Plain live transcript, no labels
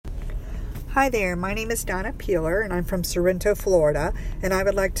Hi there, my name is Donna Peeler and I'm from Sorrento, Florida, and I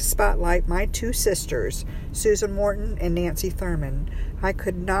would like to spotlight my two sisters, Susan Morton and Nancy Thurman. I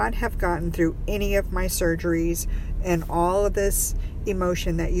could not have gotten through any of my surgeries and all of this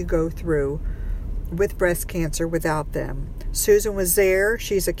emotion that you go through with breast cancer without them. Susan was there.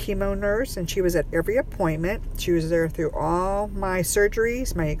 She's a chemo nurse and she was at every appointment. She was there through all my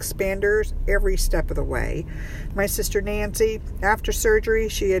surgeries, my expanders, every step of the way. My sister Nancy, after surgery,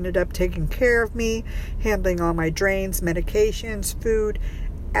 she ended up taking care of me, handling all my drains, medications, food,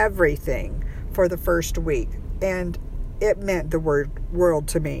 everything for the first week. And it meant the world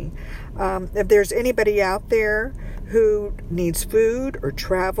to me. If there's anybody out there who needs food or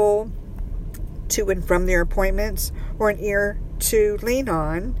travel to and from their appointments, or an ear to lean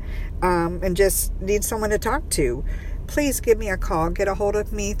on, and just need someone to talk to, please give me a call. Get a hold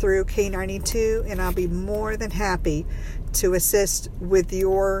of me through K92 and I'll be more than happy to assist with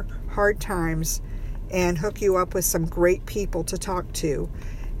your hard times and hook you up with some great people to talk to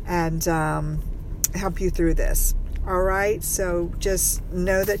and help you through this. All right, so just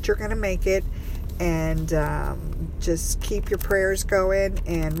know that you're going to make it, and just keep your prayers going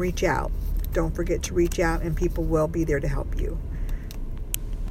and reach out. Don't forget to reach out and people will be there to help you.